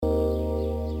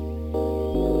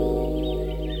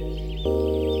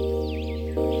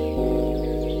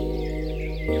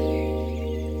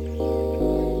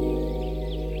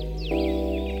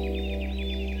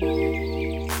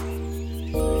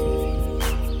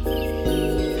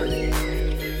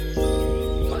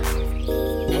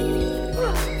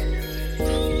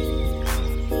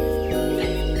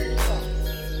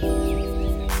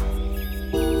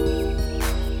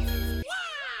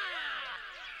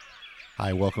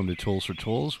Welcome to Tools for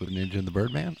Tools with Ninja and the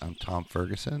Birdman. I'm Tom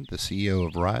Ferguson, the CEO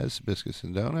of Rise Biscuits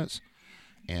and Donuts,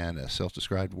 and a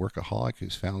self-described workaholic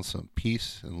who's found some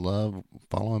peace and love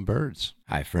following birds.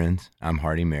 Hi friends, I'm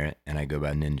Hardy Merritt and I go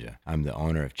by Ninja. I'm the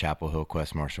owner of Chapel Hill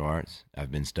Quest Martial Arts.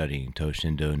 I've been studying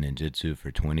Toshindo Ninjutsu for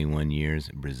 21 years,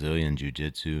 Brazilian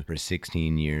Jiu-Jitsu for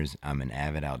 16 years. I'm an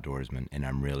avid outdoorsman and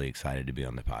I'm really excited to be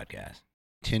on the podcast.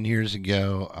 10 years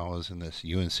ago, I was in this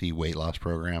UNC weight loss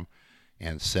program,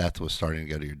 and Seth was starting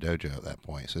to go to your dojo at that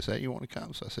point. So I said, you want to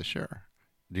come? So I said, sure.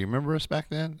 Do you remember us back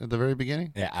then at the very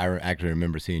beginning? Yeah, I actually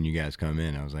remember seeing you guys come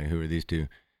in. I was like, who are these two?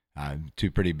 Two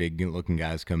pretty big looking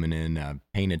guys coming in,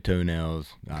 painted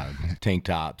toenails, tank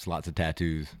tops, lots of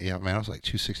tattoos. Yeah, man, I was like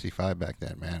 265 back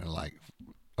then, man, and like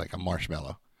a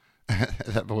marshmallow.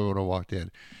 That boy would have walked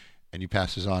in. And you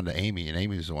passed us on to Amy, and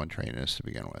Amy was the one training us to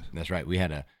begin with. That's right. We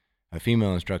had a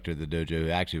female instructor at the dojo who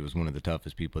actually was one of the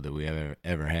toughest people that we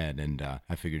ever had, and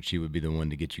I figured she would be the one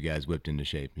to get you guys whipped into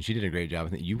shape. And she did a great job. I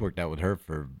think you worked out with her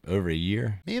for over a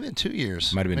year. May have been 2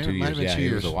 years. Might have been 2 years. Yeah,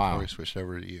 it was a while. Before we switched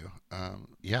over to you.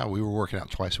 Yeah, we were working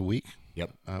out twice a week.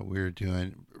 Yep. We were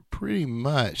doing pretty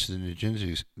much the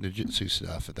ninjutsu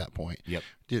stuff at that point. Yep.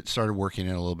 Started working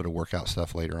in a little bit of workout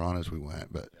stuff later on as we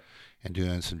went, and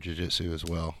doing some jiu-jitsu as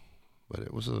well. But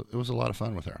it was a lot of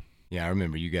fun with her. Yeah, I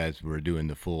remember you guys were doing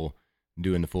the full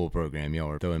program. Y'all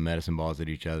were throwing medicine balls at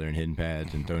each other and hitting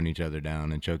pads and throwing each other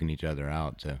down and choking each other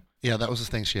out. So yeah, that was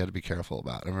the thing she had to be careful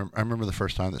about. I remember the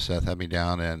first time that Seth had me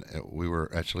down and we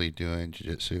were actually doing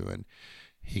jiu-jitsu, and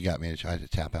he got me to try to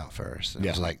tap out first. And I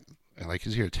was like,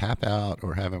 is he here to tap out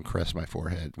or have him caress my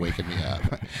forehead, waking me up?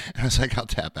 And I was like, I'll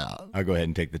tap out. I'll go ahead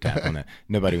and take the tap on that.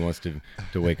 Nobody wants to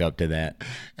wake up to that.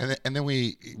 And then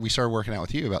we started working out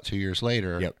with you about 2 years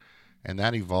later. Yep. And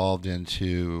that evolved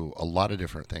into a lot of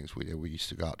different things we did. We used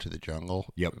to go out to the jungle,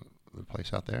 Yep. The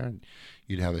place out there, and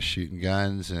you'd have us shooting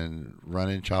guns and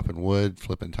running, chopping wood,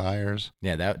 flipping tires.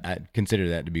 Yeah, I consider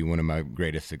that to be one of my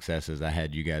greatest successes. I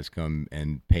had you guys come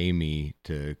and pay me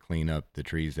to clean up the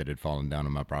trees that had fallen down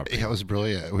on my property. Yeah, it was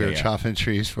brilliant. We were chopping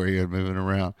trees for you and moving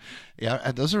around. Yeah,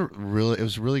 it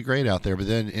was really great out there. But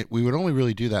then we would only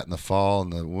really do that in the fall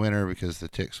and the winter because the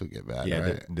ticks would get bad. Yeah,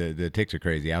 right? the ticks are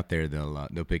crazy out there.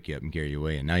 They'll pick you up and carry you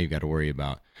away, and now you got to worry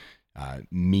about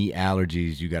meat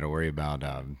allergies. You got to worry about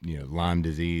Lyme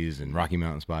disease and Rocky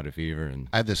Mountain spotted fever. And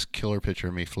I have this killer picture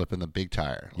of me flipping the big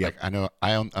tire. Yep. Like, I know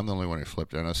I'm the only one who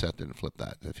flipped it. I know Seth didn't flip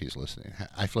that. If he's listening,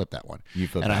 I flipped that one. You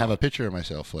flipped and that I have one. a picture of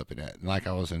myself flipping it, and like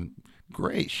I was in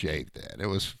great shape then. It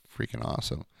was freaking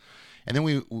awesome. And then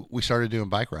we started doing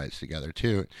bike rides together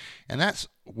too, and that's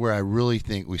where I really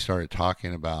think we started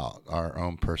talking about our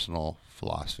own personal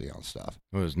philosophy on stuff.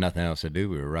 There was nothing else to do.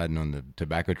 We were riding on the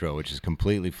tobacco trail, which is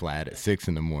completely flat at 6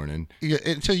 a.m. Yeah,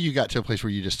 until you got to a place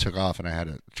where you just took off, and I had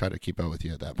to try to keep up with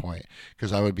you at that point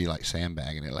because I would be like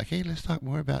sandbagging it, like, hey, let's talk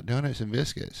more about donuts and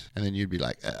biscuits, and then you'd be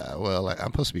like, well, I'm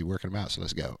supposed to be working them out, so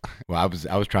let's go. Well,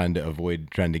 I was trying to avoid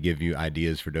trying to give you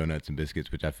ideas for donuts and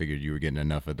biscuits, which I figured you were getting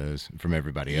enough of those from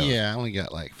everybody else. Yeah, I only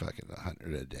got like fucking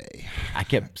 100 a day. I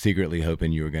kept secretly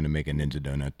hoping you were going to make a ninja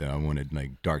donut, though. I wanted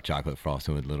like dark chocolate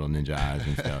frosting with little ninja eyes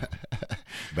and stuff.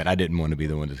 But I didn't want to be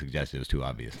the one to suggest it. It was too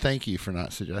obvious. Thank you for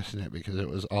not suggesting it, because it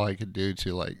was all I could do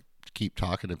to like keep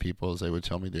talking to people as they would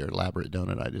tell me their elaborate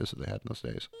donut ideas that they had in those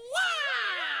days.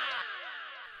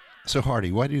 So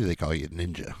Hardy, why do they call you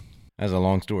Ninja? That's a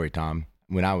long story, Tom.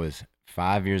 When I was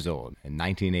 5 years old, in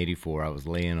 1984, I was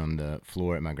laying on the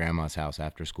floor at my grandma's house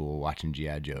after school watching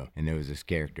G.I. Joe, and there was this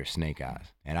character, Snake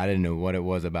Eyes. And I didn't know what it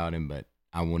was about him, but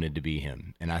I wanted to be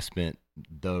him. And I spent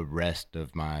the rest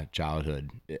of my childhood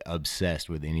obsessed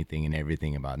with anything and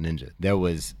everything about ninja. There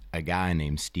was a guy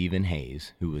named Stephen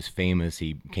Hayes who was famous.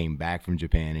 He came back from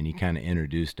Japan and he kind of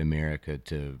introduced America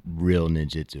to real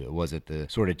ninjutsu. It wasn't the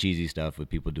sort of cheesy stuff with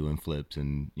people doing flips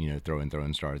and,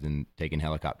 throwing stars and taking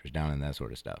helicopters down and that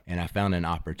sort of stuff. And I found an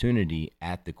opportunity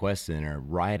at the Quest Center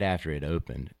right after it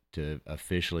opened to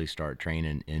officially start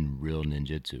training in real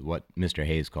ninjutsu. What Mr.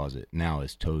 Hayes calls it now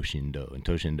is Toshindo. And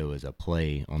Toshindo is a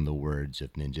play on the words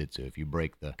of ninjutsu. If you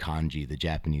break the kanji, the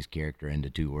Japanese character, into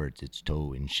two words, it's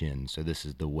to and shin. So this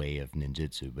is the way of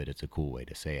ninjutsu, but it's a cool way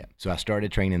to say it. So I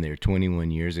started training there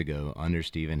 21 years ago under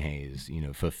Stephen Hayes,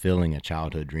 fulfilling a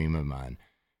childhood dream of mine.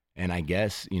 And I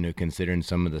guess, considering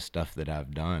some of the stuff that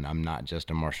I've done, I'm not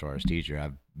just a martial arts teacher.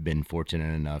 I've been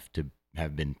fortunate enough to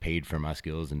have been paid for my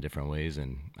skills in different ways,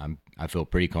 and I feel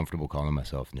pretty comfortable calling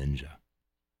myself Ninja.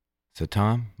 So,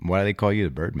 Tom, why do they call you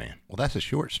the Birdman? Well, that's a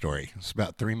short story. It's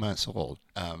about 3 months old.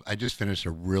 I just finished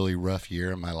a really rough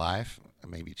year in my life,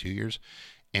 maybe 2 years,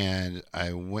 And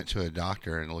I went to a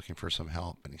doctor and looking for some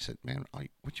help, and he said, "Man,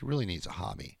 what you really need is a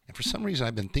hobby." And for some reason,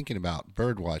 I've been thinking about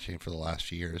bird watching for the last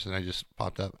few years, and I just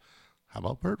popped up, "How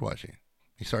about bird watching?"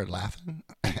 He started laughing,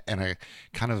 and I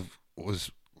kind of was,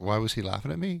 "Why was he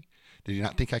laughing at me? Did he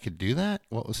not think I could do that?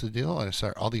 What was the deal?" And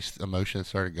all these emotions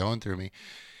started going through me.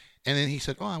 And then he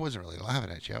said, "Oh, I wasn't really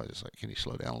laughing at you. I was just like, can you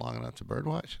slow down long enough to bird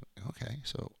watch?" Okay.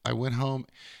 So I went home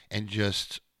and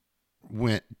just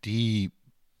went deep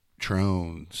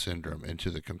Trone syndrome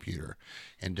into the computer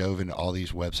and dove into all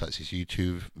these websites, these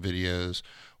YouTube videos,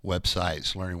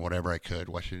 websites, learning whatever I could,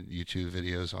 watching YouTube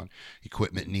videos on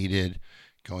equipment needed,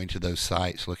 going to those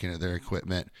sites, looking at their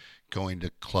equipment, going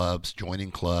to clubs,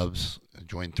 joining clubs,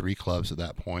 joined 3 clubs at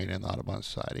that point in the Audubon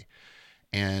Society.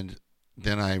 And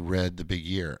then I read The Big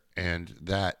Year, and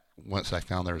that, once I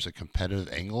found there was a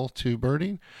competitive angle to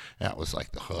birding, that was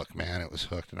like the hook, man. It was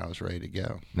hooked, and I was ready to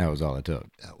go. That was all it took.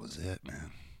 That was it,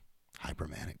 man.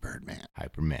 Hypermanic Birdman.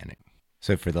 Hypermanic.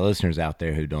 So for the listeners out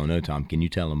there who don't know, Tom, can you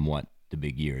tell them what The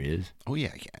Big Year is? Oh,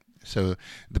 yeah, I can. So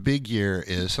The Big Year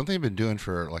is something I've been doing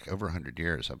for like over 100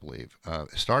 years, I believe.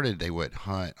 It started, they would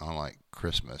hunt on like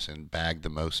Christmas and bag the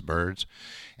most birds.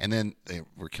 And then they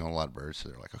were killing a lot of birds. So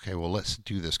they're like, okay, well, let's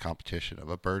do this competition of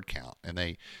a bird count. And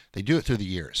they do it through the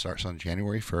year. It starts on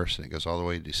January 1st and it goes all the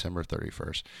way to December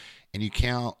 31st. And you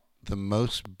count the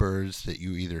most birds that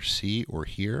you either see or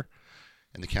hear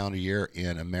in the calendar year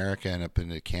in America and up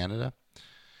into Canada.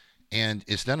 And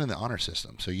it's done in the honor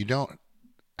system. So you don't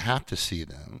have to see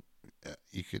them.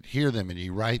 You could hear them and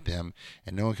you write them,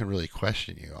 and no one can really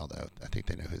question you, although I think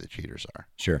they know who the cheaters are.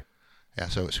 Sure. Yeah,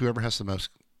 so it's whoever has the most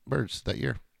birds that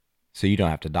year. So you don't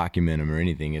have to document them or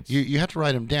anything. It's You have to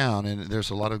write them down, and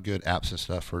there's a lot of good apps and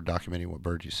stuff for documenting what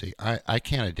birds you see. I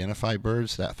can't identify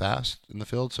birds that fast in the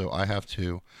field, so I have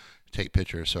to take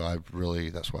pictures. So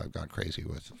that's why I've gone crazy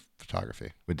with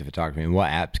photography. With the photography. And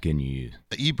what apps can you use?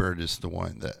 The eBird is the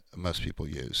one that most people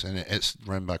use, and it's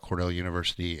run by Cornell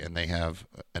University, and they have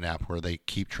an app where they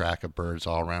keep track of birds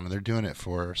all around, and they're doing it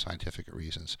for scientific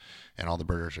reasons, and all the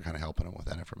birders are kind of helping them with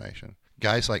that information.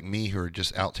 Guys like me who are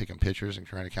just out taking pictures and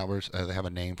trying to count birds, they have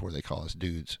a name for it. They call us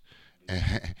dudes.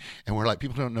 And we're like,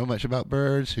 people don't know much about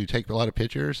birds who take a lot of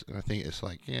pictures, and I think it's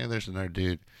like, yeah, there's another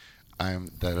dude.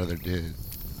 I'm that other dude.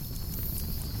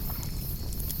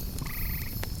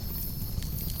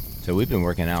 So we've been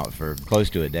working out for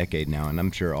close to a decade now, and I'm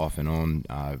sure off and on,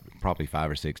 probably 5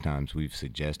 or 6 times I've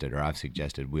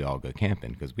suggested we all go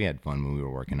camping because we had fun when we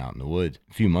were working out in the woods.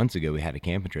 A few months ago, we had a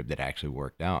camping trip that actually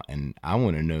worked out, and I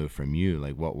want to know from you,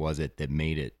 like, what was it that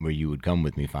made it where you would come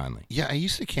with me finally? Yeah, I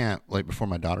used to camp, like, before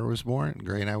my daughter was born.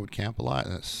 Gray and I would camp a lot.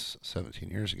 That's 17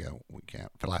 years ago. We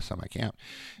camped for the last time I camped.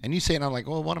 And you say, and I'm like,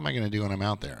 well, what am I going to do when I'm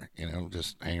out there? You know,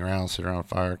 just hang around, sit around a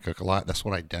fire, cook a lot. That's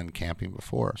what I'd done camping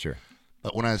before. Sure.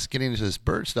 But when I was getting into this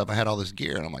bird stuff, I had all this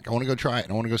gear, and I'm like, I want to go try it,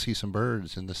 and I want to go see some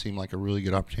birds, and this seemed like a really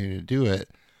good opportunity to do it.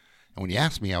 And when you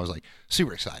asked me, I was like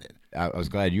super excited. I was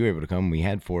glad you were able to come. We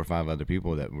had 4 or 5 other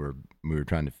people that we were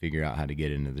trying to figure out how to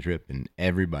get into the trip, and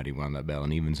everybody wound up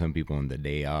bailing, even some people on the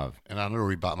day of. And I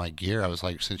literally bought my gear. I was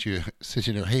like, since you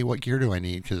know, hey, what gear do I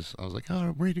need? Because I was like, oh,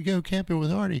 I'm ready to go camping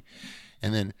with Artie.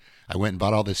 And then I went and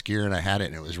bought all this gear, and I had it,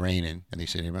 and it was raining. And they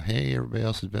said, hey, everybody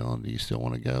else is bailing. Do you still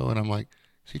want to go? And I'm like,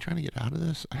 is he trying to get out of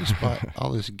this? I just bought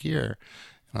all this gear.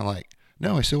 And I'm like,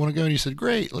 no, I still want to go. And you said,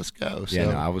 great, let's go.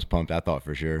 Yeah, no, I was pumped. I thought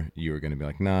for sure you were going to be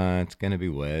like, nah, it's going to be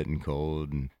wet and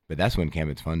cold. But that's when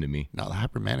camping's fun to me. No, the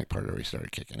hypermanic part already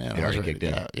started kicking in. It already kicked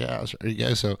in. Yeah, I was ready to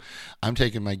go. So I'm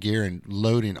taking my gear and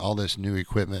loading all this new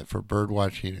equipment for bird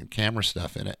watching and camera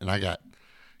stuff in it. And I got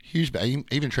huge. I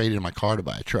even traded in my car to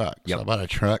buy a truck. Yep. So I bought a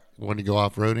truck, wanted to go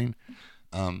off-roading.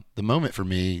 The moment for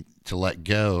me to let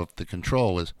go of the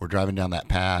control was we're driving down that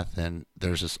path and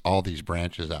there's just all these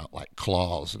branches out like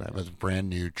claws, and I have a brand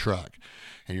new truck,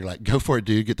 and you're like, go for it,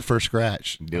 dude, get the first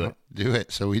scratch. Do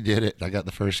it. So we did it. I got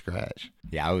the first scratch.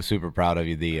 Yeah, I was super proud of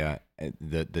you.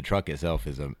 The truck itself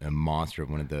is a monster,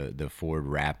 one of the Ford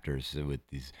Raptors with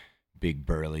these big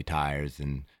burly tires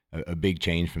and a big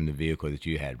change from the vehicle that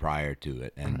you had prior to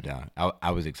it. And I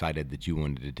was excited that you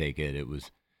wanted to take it. It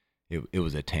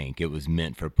was a tank. It was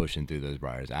meant for pushing through those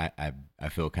briars. I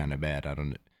feel kind of bad.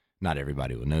 Not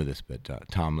everybody will know this, but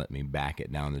Tom let me back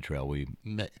it down the trail.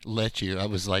 Let you? I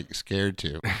was like scared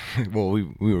to. Well,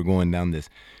 we were going down this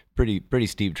pretty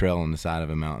steep trail on the side of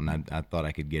a mountain. I thought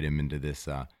I could get him into this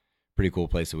pretty cool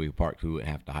place that we parked. We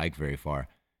wouldn't have to hike very far,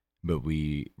 but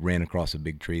we ran across a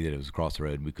big tree that was across the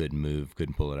road. We couldn't move,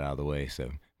 couldn't pull it out of the way,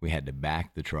 so we had to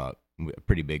back the truck, a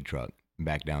pretty big truck,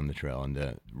 back down the trail, and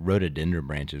the rhododendron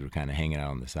branches were kind of hanging out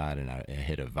on the side, and I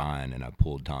hit a vine and I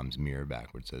pulled Tom's mirror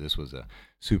backwards. So this was a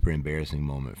super embarrassing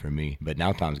moment for me. But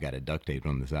now Tom's got it duct taped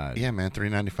on the side. Yeah, man,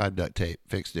 $3.95 duct tape.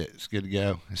 Fixed it. It's good to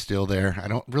go. It's still there. I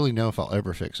don't really know if I'll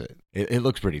ever fix it. It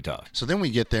looks pretty tough. So then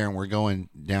we get there and we're going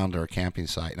down to our camping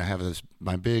site, and I have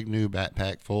my big new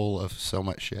backpack full of so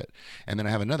much shit. And then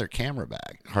I have another camera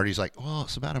bag. Hardy's like, well,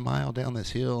 it's about a mile down this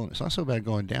hill, and it's not so bad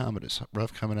going down, but it's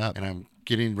rough coming up. And I'm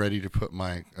getting ready to put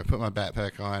my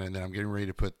backpack on, and then I'm getting ready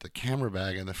to put the camera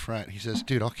bag in the front. He says,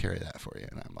 dude, I'll carry that for you.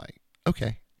 And I'm like,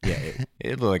 okay. Yeah,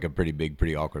 it looked like a pretty big,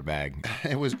 pretty awkward bag.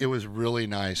 It was really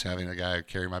nice having a guy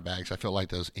carry my bags. I felt like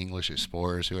those English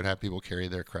explorers who would have people carry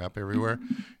their crap everywhere.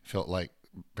 Felt like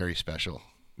very special.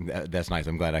 That's nice.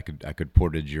 I'm glad I could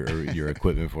portage your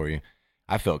equipment for you.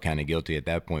 I felt kind of guilty at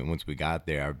that point. Once we got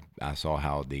there, I saw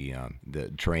how the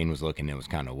terrain was looking. It was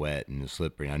kind of wet and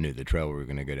slippery. I knew the trail we were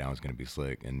going to go down was going to be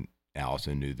slick, and I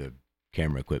also knew the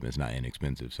camera equipment's not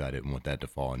inexpensive, so I didn't want that to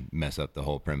fall and mess up the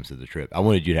whole premise of the trip. I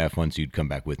wanted you to have fun so you'd come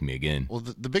back with me again. Well,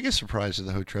 the biggest surprise of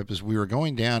the whole trip is we were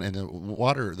going down, and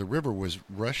the river was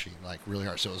rushing like really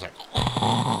hard. So it was like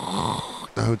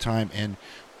the whole time, and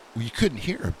you couldn't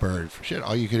hear a bird for shit.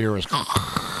 All you could hear was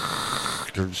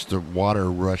just the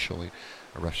water rushing,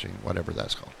 whatever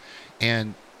that's called.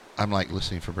 And I'm like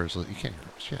listening for birds. You can't hear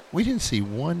shit. We didn't see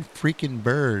one freaking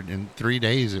bird in 3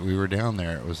 days that we were down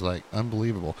there. It was like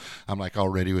unbelievable. I'm like all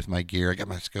ready with my gear. I got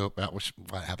my scope out, which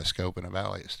I have a scope in a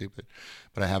valley. It's stupid.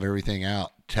 But I have everything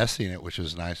out testing it, which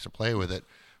was nice to play with it.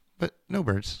 But no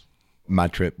birds. My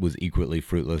trip was equally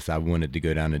fruitless. I wanted to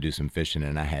go down and do some fishing,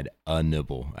 and I had a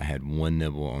nibble. I had one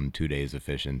nibble on 2 days of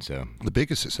fishing. So the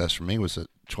biggest success for me was the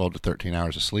 12 to 13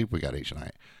 hours of sleep we got each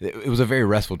night. It was a very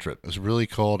restful trip. It was really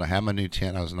cold. I had my new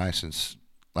tent. I was nice and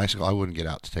cold. I wouldn't get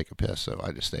out to take a piss, so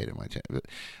I just stayed in my tent. But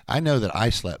I know that I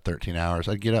slept 13 hours.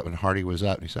 I'd get up and Hardy was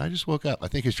up, and he said, I just woke up. I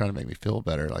think he's trying to make me feel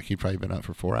better. Like he'd probably been up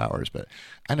for 4 hours, but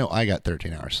I know I got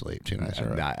 13 hours sleep 2 nights in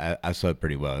a row. I slept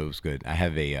pretty well. It was good. I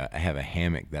have a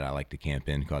hammock that I like to camp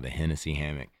in called a Hennessy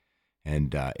hammock,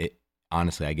 and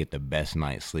honestly, I get the best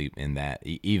night's sleep in that,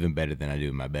 even better than I do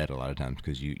in my bed a lot of times,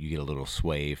 because you get a little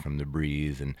sway from the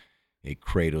breeze and it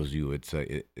cradles you.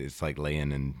 It's like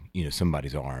laying in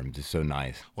somebody's arms. It's so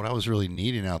nice. What I was really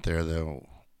needing out there, though,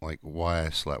 like why I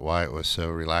slept, why it was so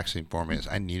relaxing for me, is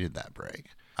I needed that break.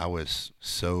 I was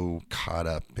so caught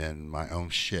up in my own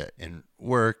shit, in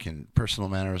work and personal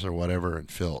matters or whatever,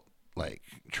 and felt like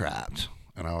trapped.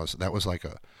 And that was like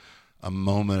a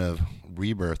moment of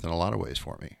rebirth in a lot of ways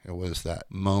for me. It was that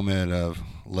moment of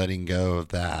letting go of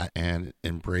that and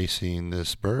embracing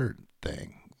this bird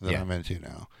thing that I'm into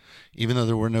now. Even though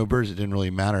there were no birds, it didn't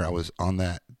really matter. I was on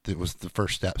that. It was the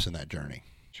first steps in that journey.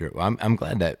 Sure. Well, I'm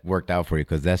glad that worked out for you,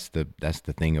 because that's the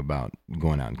thing about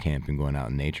going out and camping, going out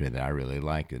in nature, that I really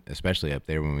like it, especially up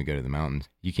there when we go to the mountains.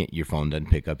 Your phone doesn't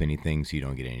pick up anything, so you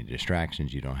don't get any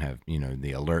distractions. You don't have,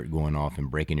 the alert going off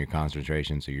and breaking your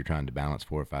concentration, so you're trying to balance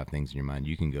 4 or 5 things in your mind.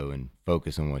 You can go and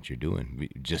focus on what you're doing.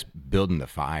 Just building the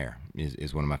fire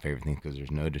is one of my favorite things, because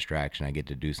there's no distraction. I get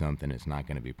to do something. It's not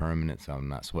going to be permanent, so I'm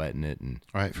not sweating it. And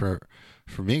right.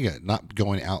 For me, not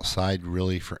going outside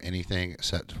really for anything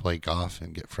except to play golf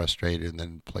and get frustrated and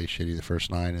then play shitty the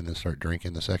first night and then start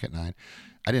drinking the second night.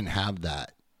 I didn't have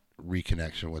that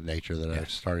reconnection with nature that I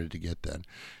started to get then.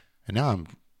 And now I'm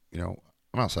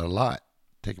outside a lot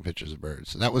taking pictures of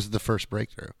birds. And that was the first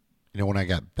breakthrough. When I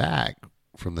got back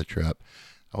from the trip,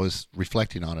 I was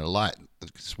reflecting on it a lot,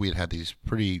 because we had these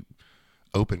pretty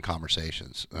open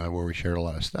conversations where we shared a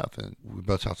lot of stuff, and we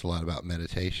both talked a lot about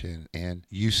meditation, and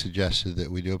you suggested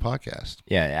that we do a podcast.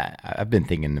 Yeah, I've been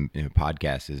thinking the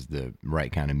podcast is the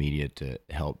right kind of media to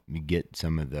help get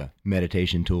some of the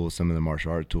meditation tools, some of the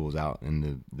martial art tools out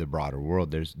in the broader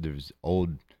world. There's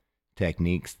old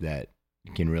techniques that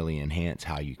can really enhance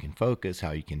how you can focus, how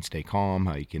you can stay calm,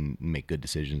 how you can make good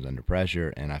decisions under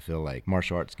pressure. And I feel like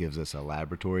martial arts gives us a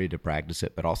laboratory to practice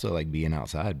it, but also like being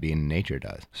outside, being in nature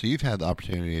does. So you've had the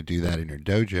opportunity to do that in your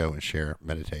dojo and share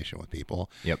meditation with people.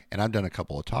 Yep. And I've done a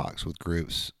couple of talks with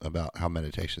groups about how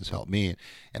meditation's helped me.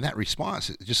 And that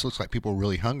response, it just looks like people are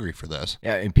really hungry for this.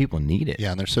 Yeah, and people need it. Yeah,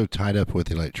 and they're so tied up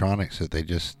with electronics that they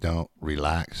just don't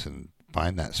relax and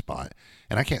find that spot.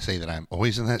 And I can't say that I'm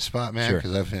always in that spot, man,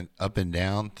 because I've been up and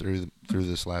down through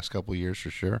this last couple of years for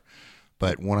sure.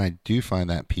 But when I do find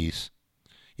that peace,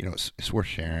 it's worth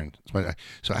sharing.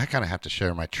 So I kind of have to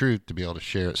share my truth to be able to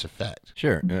share its effect.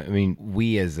 Sure. I mean,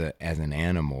 we as an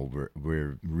animal,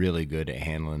 we're really good at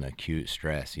handling acute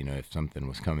stress. If something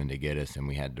was coming to get us and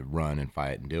we had to run and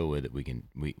fight and deal with it, we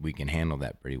can handle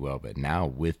that pretty well. But now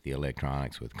with the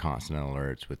electronics, with constant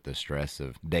alerts, with the stress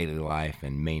of daily life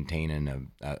and maintaining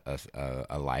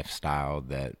a lifestyle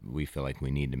that we feel like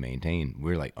we need to maintain,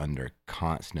 we're like under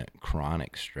constant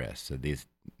chronic stress. So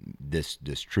this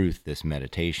truth, this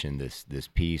meditation, this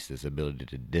peace, this ability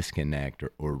to disconnect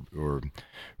or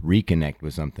reconnect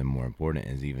with something more important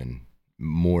is even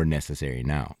more necessary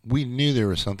now. We knew there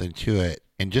was something to it,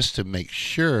 and just to make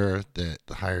sure that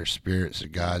the higher spirits or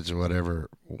gods or whatever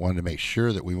wanted to make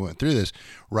sure that we went through this,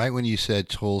 right when you said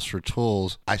tools for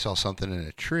tools, I saw something in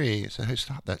a tree. I said, hey,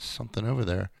 stop, that's something over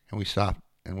there. And we stopped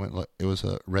and went, look, it was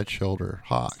a red-shouldered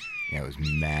hawk. Yeah, it was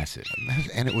massive.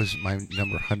 And it was my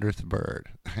number 100th bird.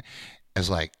 It's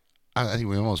like, I think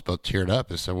we almost both teared up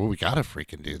and said, well, we got to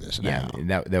freaking do this now.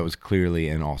 Yeah, that was clearly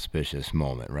an auspicious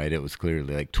moment, right? It was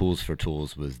clearly like Tools for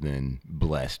Tools was then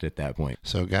blessed at that point.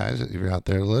 So guys, if you're out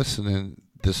there listening,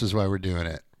 this is why we're doing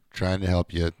it. Trying to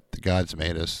help you. The gods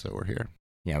made us, so we're here.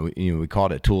 Yeah, we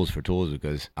called it Tools for Tools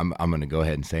because I'm going to go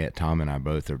ahead and say it. Tom and I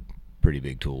both are pretty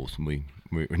big tools.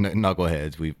 We're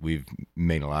knuckleheads. We've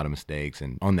made a lot of mistakes,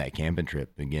 and on that camping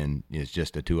trip, again, it's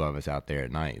just the two of us out there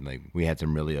at night. Like, we had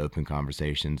some really open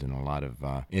conversations and a lot of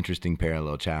interesting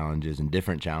parallel challenges and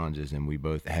different challenges, and we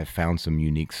both have found some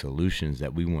unique solutions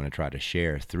that we want to try to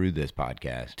share through this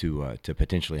podcast to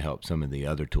potentially help some of the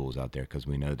other tools out there, because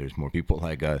we know there's more people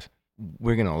like us.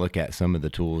 We're going to look at some of the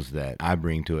tools that I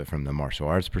bring to it from the martial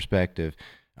arts perspective.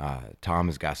 Tom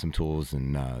has got some tools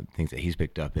and things that he's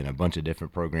picked up in a bunch of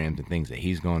different programs and things that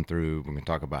he's gone through. We're going to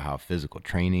talk about how physical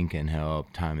training can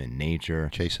help, time in nature.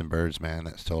 Chasing birds, man,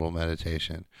 that's total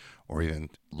meditation, or even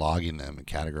logging them and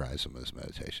categorize them as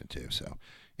meditation too. So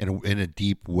in a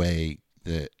deep way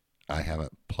that I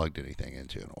haven't plugged anything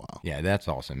into in a while. Yeah, that's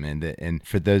awesome, man. And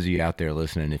for those of you out there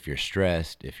listening, if you're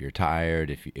stressed, if you're tired,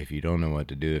 if you don't know what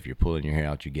to do, if you're pulling your hair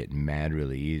out, you're getting mad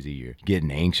really easy, you're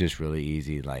getting anxious really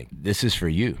easy, like, this is for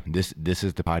you. This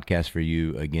is the podcast for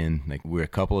you. Again, like, we're a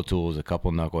couple of tools, a couple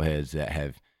of knuckleheads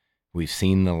that we've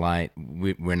seen the light.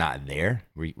 We're not there.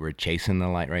 We're chasing the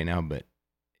light right now, but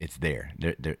it's there.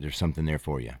 There's something there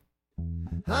for you.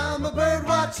 I'm a bird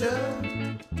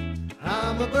watcher.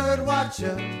 I'm a bird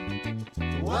watcher.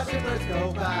 Watching birds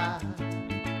go by.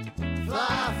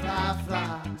 Fly, fly,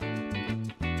 fly.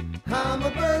 I'm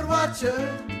a bird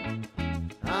watcher.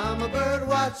 I'm a bird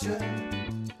watcher.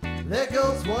 There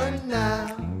goes one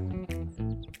now.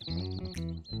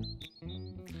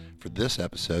 For this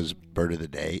episode's Bird of the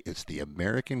Day, it's the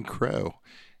American crow.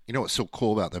 You know what's so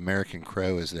cool about the American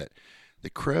crow is that the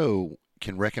crow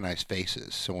can recognize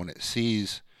faces. So when it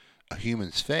sees a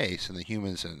human's face and the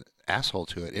human's an asshole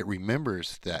to it, it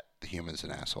remembers that the human's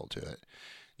an asshole to it.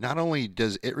 Not only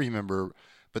does it remember,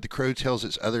 but the crow tells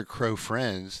its other crow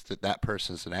friends that that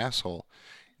person's an asshole.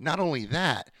 Not only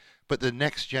that, but the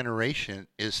next generation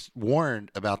is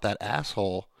warned about that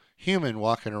asshole human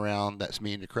walking around that's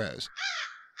mean to crows.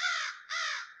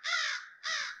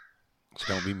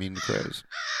 So don't be mean to crows.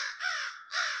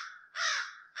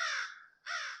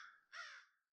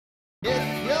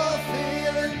 If you're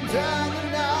feeling down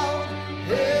and out,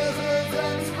 here's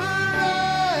an inspiration.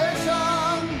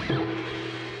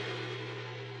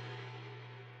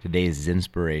 Today's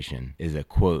inspiration is a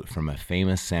quote from a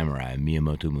famous samurai,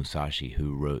 Miyamoto Musashi,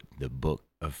 who wrote the Book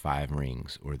of Five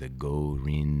Rings, or the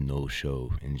Go-Rin no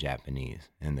Sho in Japanese.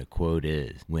 And the quote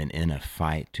is, "When in a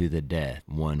fight to the death,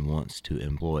 one wants to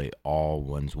employ all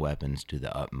one's weapons to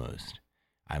the utmost.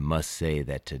 I must say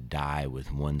that to die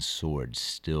with one's sword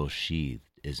still sheathed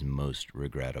is most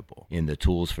regrettable." In the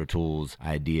Tools for Tools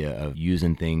idea of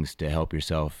using things to help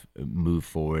yourself move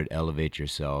forward, elevate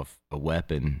yourself, a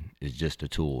weapon is just a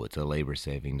tool. It's a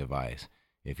labor-saving device.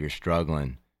 If you're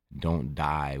struggling, don't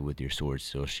die with your sword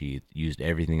still sheathed. Use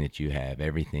everything that you have,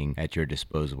 everything at your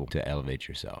disposal to elevate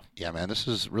yourself. Yeah, man, this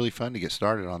is really fun to get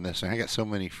started on this. And I got so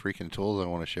many freaking tools I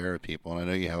want to share with people, and I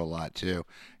know you have a lot too.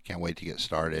 Can't wait to get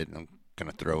started. I'm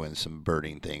going to throw in some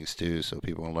birding things too, so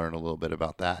people can learn a little bit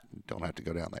about that. Don't have to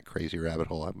go down that crazy rabbit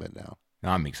hole I've been down.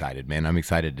 I'm excited, man. I'm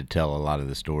excited to tell a lot of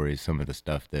the stories, some of the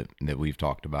stuff that we've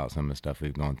talked about, some of the stuff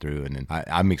we've gone through. And then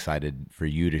I'm excited for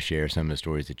you to share some of the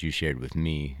stories that you shared with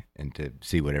me and to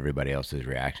see what everybody else's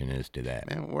reaction is to that.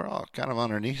 Man, we're all kind of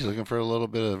on our knees looking for a little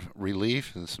bit of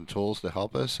relief and some tools to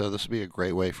help us. So this will be a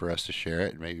great way for us to share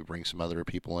it and maybe bring some other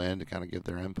people in to kind of give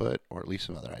their input or at least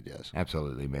some other ideas.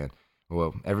 Absolutely, man.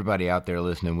 Well, everybody out there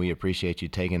listening, we appreciate you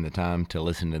taking the time to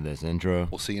listen to this intro.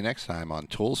 We'll see you next time on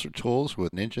Tools for Tools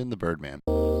with Ninja and the Birdman.